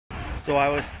So I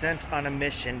was sent on a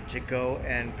mission to go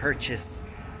and purchase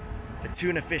a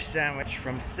tuna fish sandwich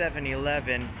from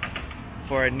 7-Eleven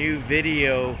for a new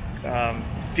video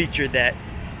feature that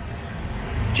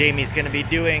Jamie's going to be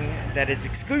doing that is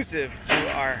exclusive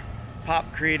to our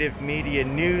Pop Creative Media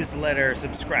newsletter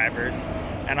subscribers,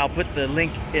 and I'll put the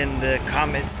link in the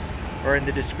comments or in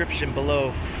the description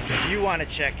below. So if you want to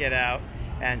check it out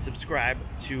and subscribe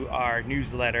to our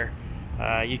newsletter,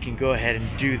 you can go ahead and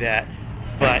do that.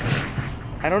 But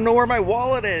I don't know where my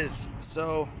wallet is,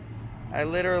 so I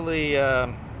literally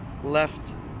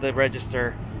left the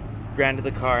register, ran to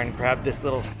the car and grabbed this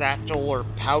little satchel or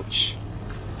pouch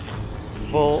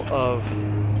full of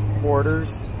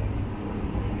quarters,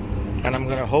 and I'm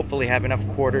gonna hopefully have enough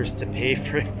quarters to pay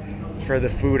for the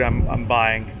food I'm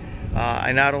buying.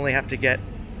 I not only have to get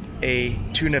a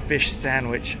tuna fish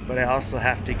sandwich, but I also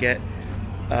have to get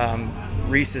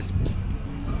Reese's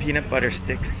peanut butter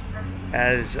sticks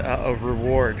as a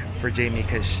reward for Jamie,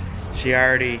 because she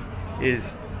already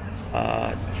is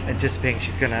anticipating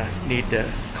she's gonna need to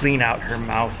clean out her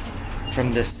mouth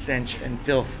from the stench and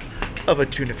filth of a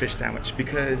tuna fish sandwich.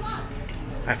 Because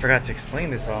I forgot to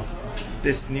explain this all.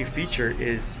 This new feature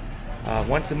is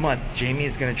once a month Jamie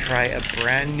is going to try a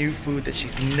brand new food that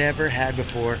she's never had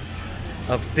before,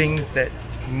 of things that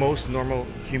most normal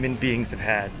human beings have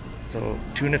had. So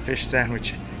tuna fish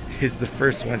sandwich is the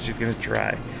first one she's going to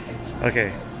try.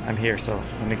 Okay, I'm here, so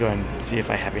let me go and see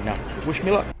if I have enough. Wish me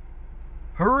luck.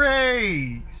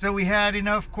 Hooray! So we had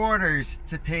enough quarters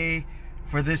to pay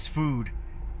for this food.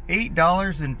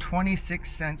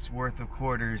 $8.26 worth of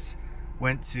quarters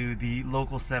went to the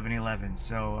local 7-Eleven.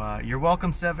 So you're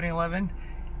welcome, 7-Eleven.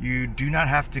 You do not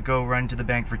have to go run to the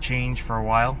bank for change for a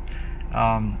while.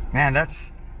 Man,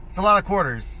 it's a lot of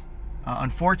quarters.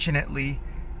 Unfortunately,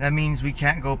 that means we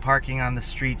can't go parking on the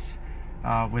streets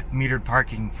with metered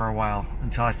parking for a while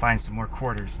until I find some more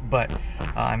quarters. But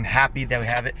I'm happy that we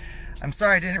have it. I'm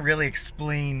sorry I didn't really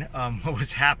explain what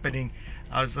was happening.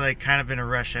 I was like kind of in a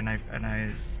rush, and I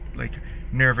was like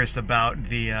nervous about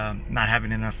the not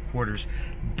having enough quarters.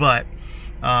 But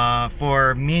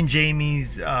for me and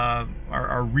Jamie's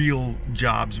our real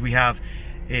jobs, we have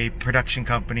a production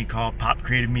company called Pop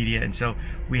Creative Media, and so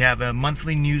we have a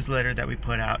monthly newsletter that we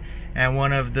put out. And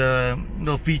one of the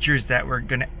little features that we're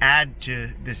going to add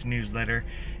to this newsletter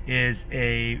is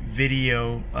a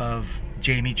video of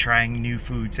Jamie trying new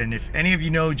foods. And if any of you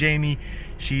know Jamie,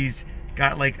 she's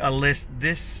got like a list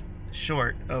this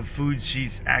short of foods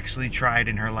she's actually tried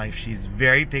in her life. She's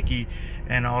very picky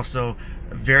and also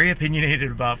very opinionated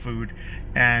about food,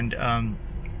 and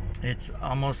it's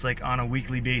almost like on a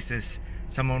weekly basis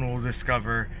someone will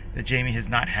discover that Jamie has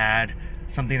not had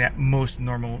something that most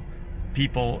normal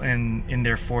people in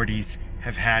their 40s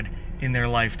have had in their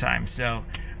lifetime. So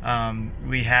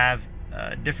we have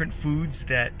different foods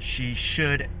that she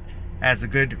should, as a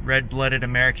good red-blooded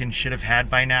American, should have had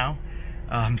by now.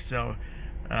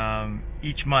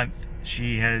 Each month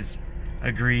she has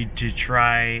agreed to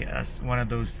try one of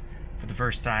those for the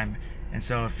first time. And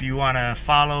so if you want to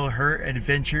follow her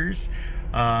adventures,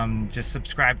 just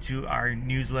subscribe to our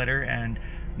newsletter, and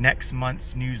next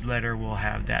month's newsletter will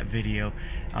have that video.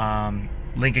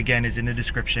 Link again is in the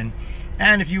description.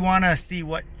 And if you want to see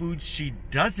what foods she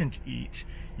doesn't eat,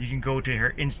 you can go to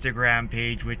her Instagram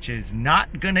page, which is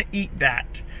Not Gonna Eat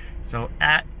That. So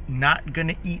at Not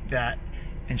Gonna Eat That,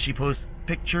 and she posts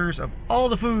pictures of all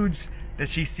the foods that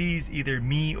she sees either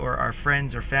me or our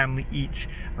friends or family eat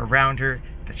around her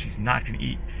that she's not gonna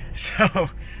eat. So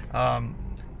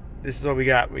this is what we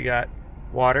got. We got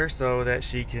water so that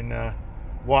she can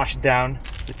wash down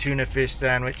the tuna fish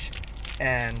sandwich,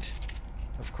 and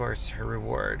of course her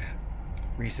reward,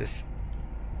 Reese's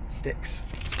sticks.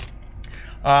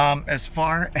 As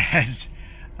far as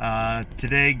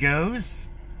today goes,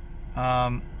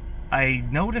 I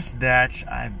noticed that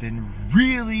I've been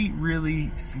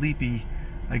really sleepy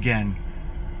again,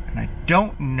 and I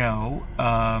don't know,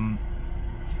 now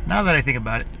that I think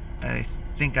about it, I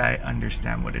think I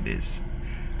understand what it is.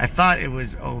 I thought it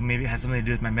was, oh, maybe it has something to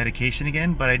do with my medication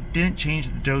again, but I didn't change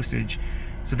the dosage.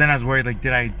 So then I was worried, like,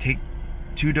 did I take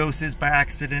 2 doses by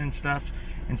accident and stuff?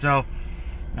 And so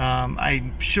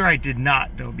I'm sure I did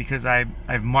not, though, because I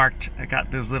got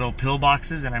those little pill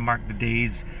boxes and I marked the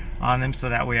days on them, so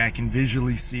that way I can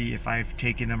visually see if I've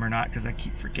taken them or not, because I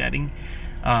keep forgetting.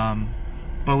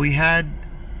 But we had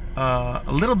a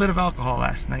little bit of alcohol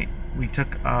last night. We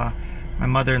took my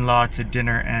mother-in-law to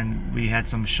dinner and we had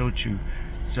some shochu.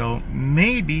 So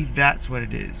maybe that's what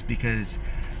it is, because,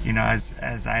 you know,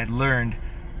 as I had learned,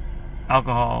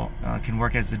 alcohol can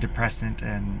work as a depressant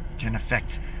and can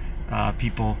affect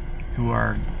people who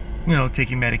are, you know,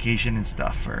 taking medication and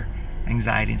stuff for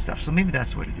anxiety and stuff. So maybe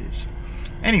that's what it is.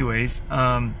 Anyways,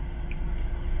 I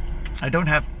don't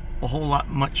have a whole lot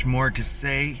much more to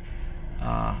say.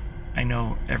 I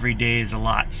know every day is a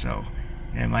lot, so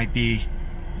it might be,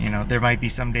 you know, there might be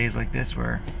some days like this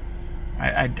where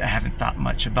I haven't thought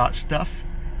much about stuff.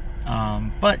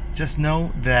 But just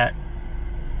know that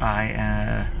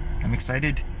I'm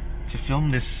excited to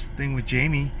film this thing with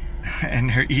Jamie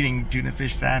and her eating tuna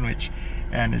fish sandwich.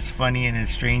 And as funny and as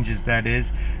strange as that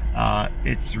is,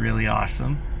 it's really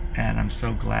awesome. And I'm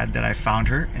so glad that I found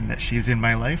her and that she's in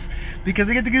my life, because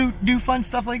I get to go do fun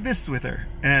stuff like this with her.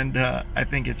 And I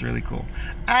think it's really cool.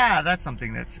 That's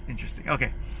something that's interesting.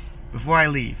 Okay, before I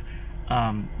leave,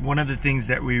 one of the things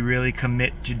that we really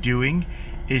commit to doing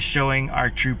is showing our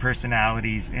true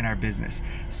personalities in our business.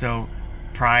 So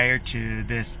prior to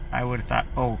this, I would have thought,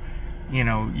 oh, you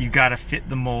know, you got to fit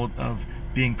the mold of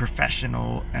being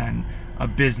professional, and a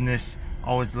business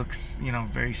always looks, you know,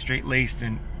 very straight-laced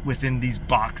and within these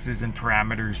boxes and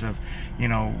parameters of, you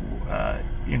know,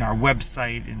 in our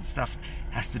website and stuff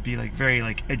has to be like very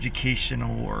like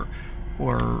educational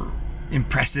or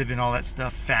impressive and all that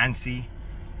stuff, fancy.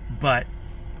 But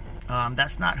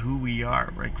that's not who we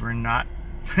are. Like, we're not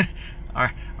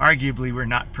arguably we're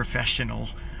not professional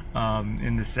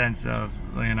in the sense of,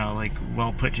 you know, like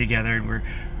well put together, and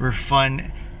we're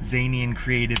fun, zany and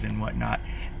creative and whatnot.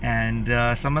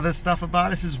 And some of the stuff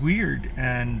about us is weird,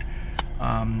 and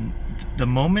the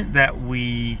moment that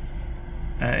we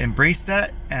embrace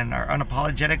that and are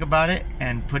unapologetic about it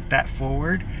and put that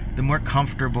forward, the more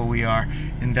comfortable we are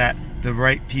in that the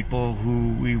right people who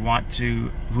would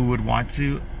want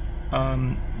to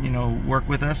you know, work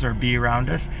with us or be around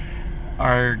us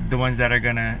are the ones that are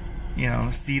gonna, you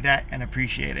know, see that and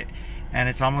appreciate it. And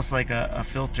it's almost like a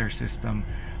filter system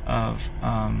of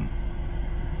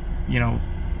you know,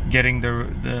 getting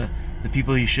the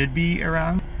people you should be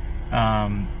around.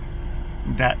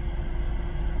 That,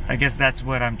 I guess that's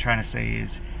what I'm trying to say,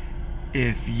 is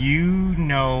if you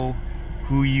know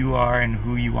who you are and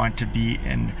who you want to be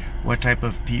and what type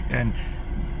of people,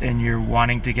 and you're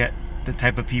wanting to get the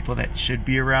type of people that should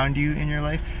be around you in your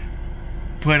life,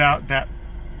 put out that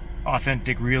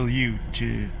authentic, real you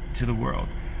to the world,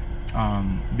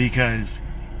 because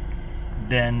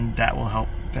then that will help.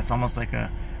 That's almost like a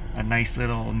nice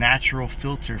little natural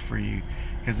filter for you,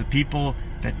 because the people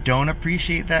that don't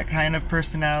appreciate that kind of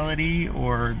personality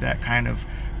or that kind of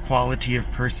quality of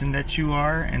person that you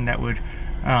are, and that would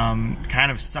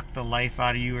kind of suck the life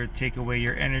out of you or take away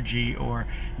your energy or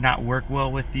not work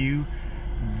well with you,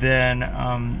 then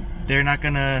they're not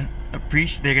gonna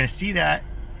appreciate, they're gonna see that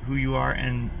who you are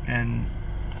and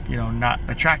you know, not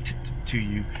attracted to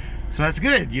you. So that's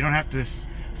good. You don't have to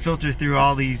filter through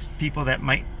all these people that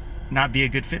might not be a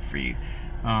good fit for you.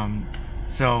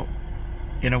 So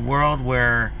in a world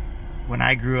where, when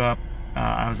I grew up,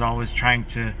 I was always trying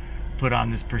to put on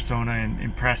this persona and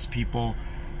impress people,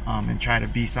 and try to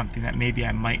be something that maybe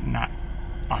I might not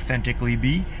authentically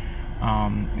be.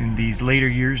 In these later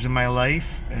years of my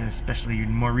life, especially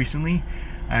more recently,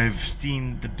 I've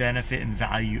seen the benefit and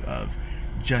value of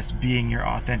just being your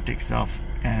authentic self.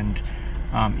 And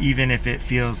even if it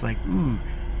feels like, ooh,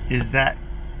 is that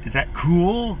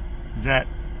cool? Is that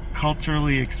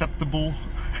culturally acceptable?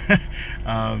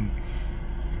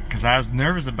 Because I was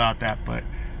nervous about that, but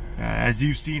as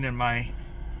you've seen in my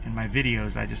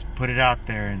videos, I just put it out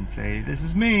there and say, this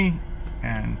is me,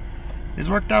 and it's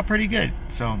worked out pretty good.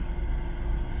 So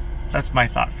that's my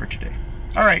thought for today.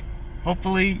 All right,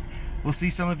 hopefully we'll see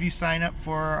some of you sign up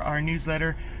for our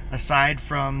newsletter. Aside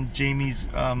from Jamie's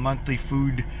monthly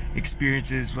food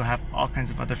experiences, we'll have all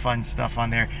kinds of other fun stuff on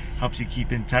there. Helps you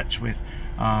keep in touch with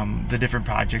the different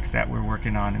projects that we're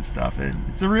working on and stuff.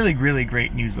 It's a really, really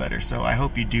great newsletter, so I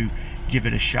hope you do give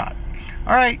it a shot.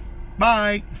 All right,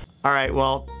 bye. All right,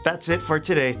 well, that's it for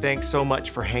today. Thanks so much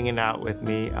for hanging out with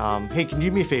me. Hey, can you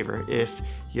do me a favor? If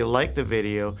you like the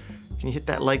video, can you hit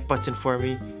that like button for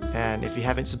me? And if you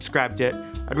haven't subscribed yet,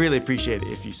 I'd really appreciate it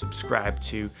if you subscribe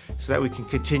too, so that we can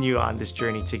continue on this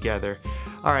journey together.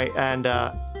 All right, and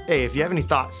hey, if you have any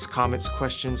thoughts, comments,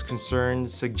 questions,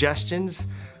 concerns, suggestions,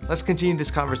 let's continue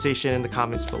this conversation in the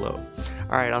comments below.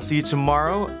 All right, I'll see you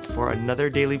tomorrow for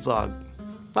another daily vlog.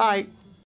 Bye.